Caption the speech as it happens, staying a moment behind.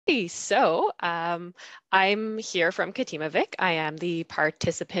Alrighty, so I'm here from Katimavik. I am the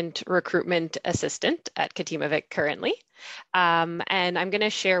participant recruitment assistant at Katimavik currently. And I'm going to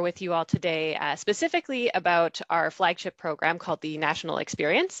share with you all today specifically about our flagship program called the National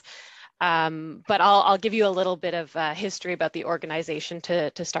Experience. But I'll give you a little bit of history about the organization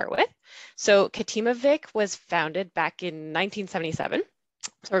to start with. So Katimavik was founded back in 1977.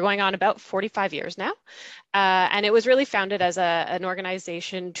 So we're going on about 45 years now. And it was really founded as an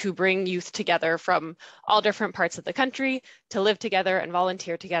organization to bring youth together from all different parts of the country to live together and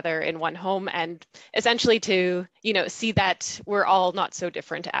volunteer together in one home, and essentially to, see that we're all not so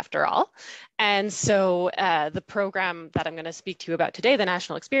different after all. And so the program that I'm going to speak to you about today, the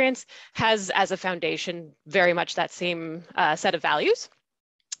National Experience, has as a foundation very much that same set of values.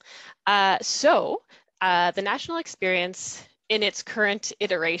 The National Experience, in its current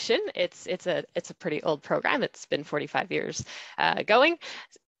iteration, it's a pretty old program. It's been 45 years going.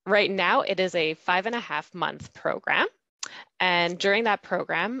 Right now, it is a 5.5-month program. And during that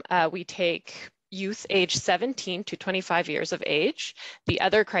program, we take youth age 17 to 25 years of age. The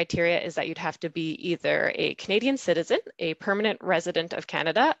other criteria is that you'd have to be either a Canadian citizen, a permanent resident of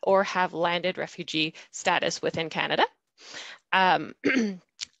Canada, or have landed refugee status within Canada.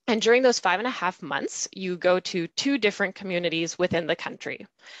 And during those 5.5 months, you go to 2 different communities within the country.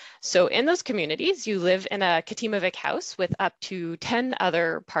 So in those communities, you live in a Katimavik house with up to 10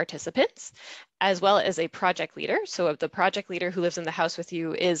 other participants, as well as a project leader. So the project leader who lives in the house with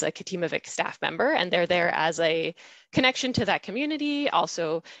you is a Katimavik staff member, and they're there as a connection to that community.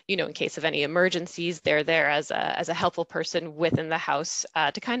 Also, in case of any emergencies, they're there as a helpful person within the house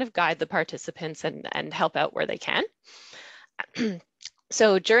to kind of guide the participants and help out where they can.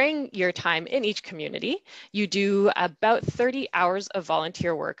 So during your time in each community, you do about 30 hours of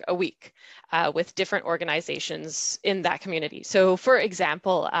volunteer work a week with different organizations in that community. So for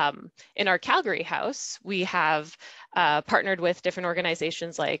example, in our Calgary house, we have partnered with different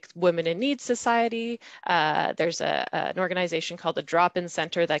organizations like Women in Need Society. There's an organization called the Drop-In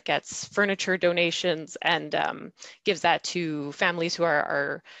Center that gets furniture donations and gives that to families who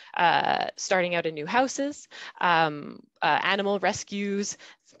are starting out in new houses. Animal rescues,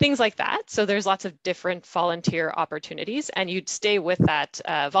 things like that. So there's lots of different volunteer opportunities, and you'd stay with that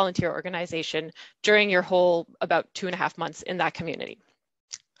volunteer organization during your whole about 2.5 months in that community.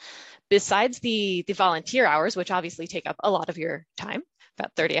 Besides the volunteer hours, which obviously take up a lot of your time,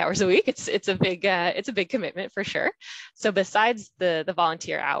 about 30 hours a week, it's a big commitment for sure. So besides the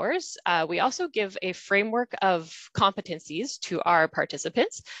volunteer hours, we also give a framework of competencies to our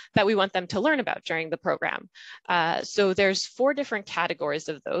participants that we want them to learn about during the program. So there's 4 different categories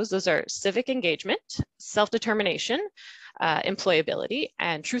of those. Those are civic engagement, self-determination, employability,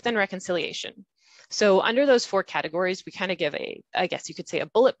 and truth and reconciliation. So under those 4 categories, we kind of give I guess you could say, a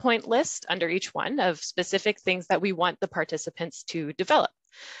bullet point list under each one of specific things that we want the participants to develop.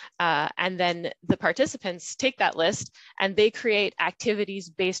 And then the participants take that list and they create activities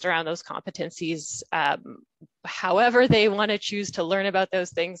based around those competencies. However they want to choose to learn about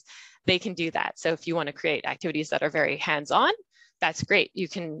those things, they can do that. So if you want to create activities that are very hands-on, that's great. You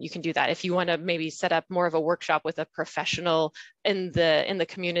can do that. If you want to maybe set up more of a workshop with a professional in the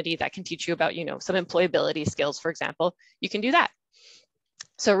community that can teach you about, some employability skills, for example, you can do that.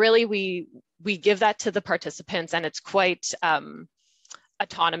 So really, we give that to the participants, and it's quite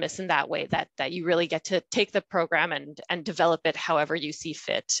autonomous in that way that you really get to take the program and develop it however you see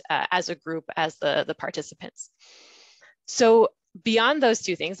fit as a group, as the participants. So beyond those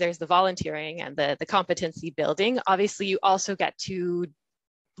 2 things, there's the volunteering and the competency building. Obviously, you also get to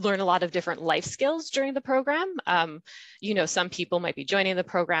learn a lot of different life skills during the program. Some people might be joining the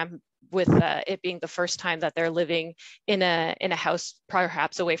program with it being the first time that they're living in a house,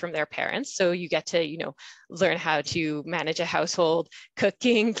 perhaps away from their parents. So you get to, learn how to manage a household,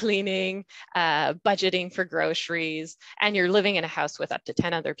 cooking, cleaning, budgeting for groceries, and you're living in a house with up to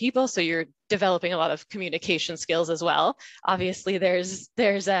 10 other people. So you're developing a lot of communication skills as well. Obviously, there's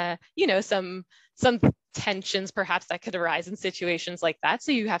some tensions perhaps that could arise in situations like that.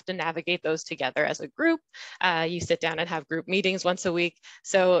 So you have to navigate those together as a group. You sit down and have group meetings once a week.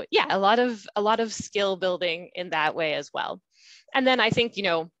 So yeah, a lot of skill building in that way as well. And then I think,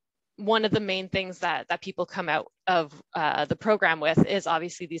 one of the main things that people come out of the program with is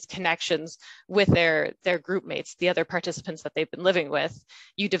obviously these connections with their group mates, the other participants that they've been living with.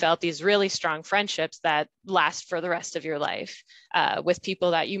 You develop these really strong friendships that last for the rest of your life with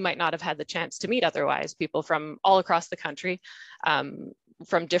people that you might not have had the chance to meet otherwise, people from all across the country,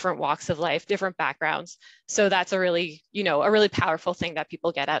 from different walks of life, different backgrounds. So that's a really powerful thing that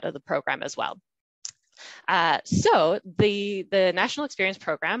people get out of the program as well. So the National Experience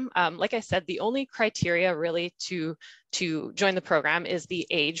Program, like I said, the only criteria really to join the program is the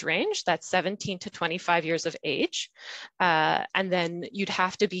age range. That's 17 to 25 years of age. And then you'd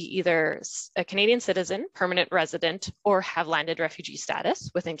have to be either a Canadian citizen, permanent resident, or have landed refugee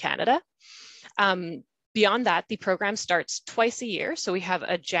status within Canada. Beyond that, the program starts twice a year. So we have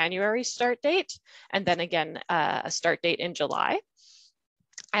a January start date, and then again, a start date in July.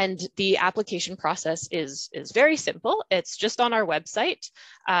 And the application process is very simple. It's just on our website.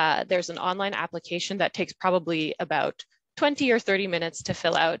 There's an online application that takes probably about 20 or 30 minutes to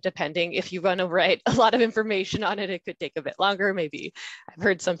fill out, depending. If you want to write a lot of information on it, it could take a bit longer. Maybe I've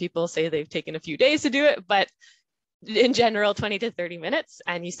heard some people say they've taken a few days to do it, but in general, 20 to 30 minutes,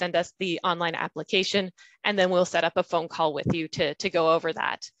 and you send us the online application, and then we'll set up a phone call with you to go over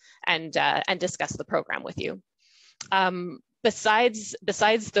that and discuss the program with you. Besides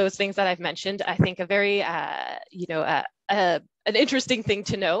those things that I've mentioned, I think a very, an interesting thing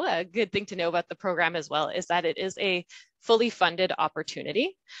to know, a good thing to know about the program as well, is that it is a fully funded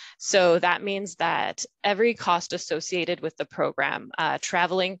opportunity. So that means that every cost associated with the program,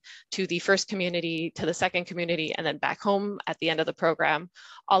 traveling to the first community, to the second community, and then back home at the end of the program,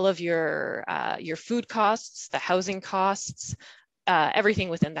 all of your food costs, the housing costs, everything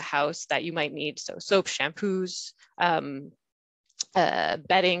within the house that you might need, so soap, shampoos,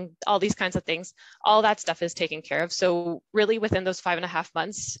 bedding, all these kinds of things, all that stuff is taken care of. So really within those 5.5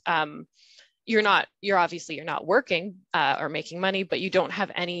 months, you're obviously not working or making money, but you don't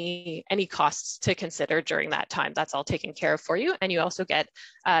have any costs to consider during that time. That's all taken care of for you. And you also get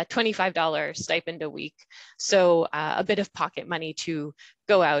a $25 stipend a week. So a bit of pocket money to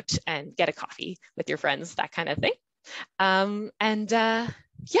go out and get a coffee with your friends, that kind of thing.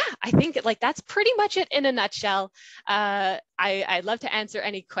 Yeah, I think that's pretty much it in a nutshell. I'd love to answer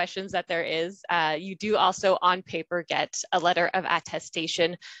any questions that there is. You do also on paper get a letter of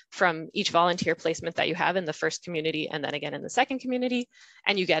attestation from each volunteer placement that you have in the first community and then again in the second community.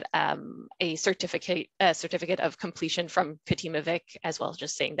 And you get a certificate of completion from Katimavik as well,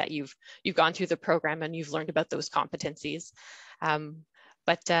 just saying that you've gone through the program and you've learned about those competencies.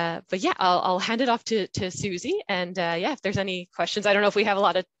 But yeah, I'll hand it off to Susie. And yeah, if there's any questions, I don't know if we have a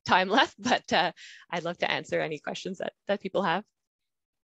lot of time left, but I'd love to answer any questions that people have.